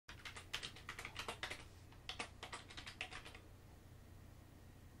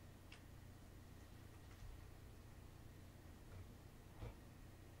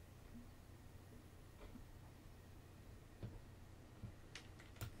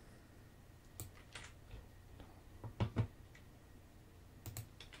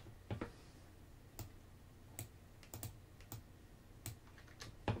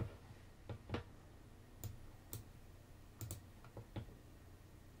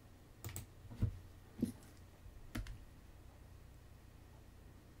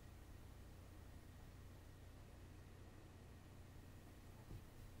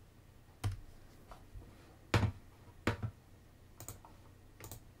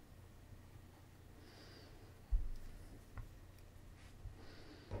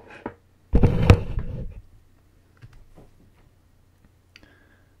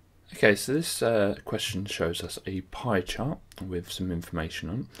Okay, so this question shows us a pie chart with some information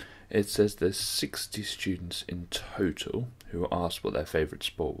on. It says there's 60 students in total who were asked what their favourite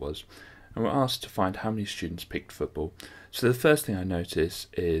sport was, and we're asked to find how many students picked football. So the first thing I notice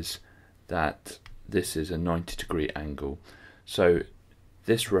is that this is a 90-degree angle. So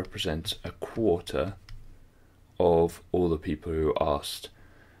this represents a quarter of all the people who were asked.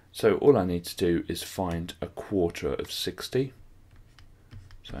 So all I need to do is find a quarter of 60.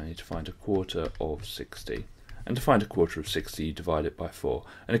 So I need to find a quarter of 60. And to find a quarter of 60, you divide it by 4.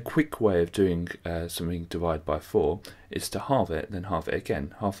 And a quick way of doing something divided by 4 is to halve it, then halve it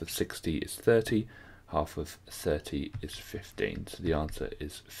again. Half of 60 is 30, half of 30 is 15. So the answer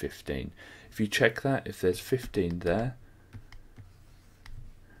is 15. If you check that, if there's 15 there,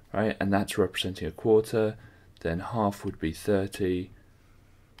 right, and that's representing a quarter, then half would be 30,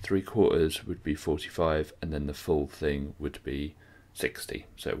 3/4 would be 45, and then the full thing would be 60.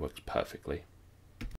 So it works perfectly.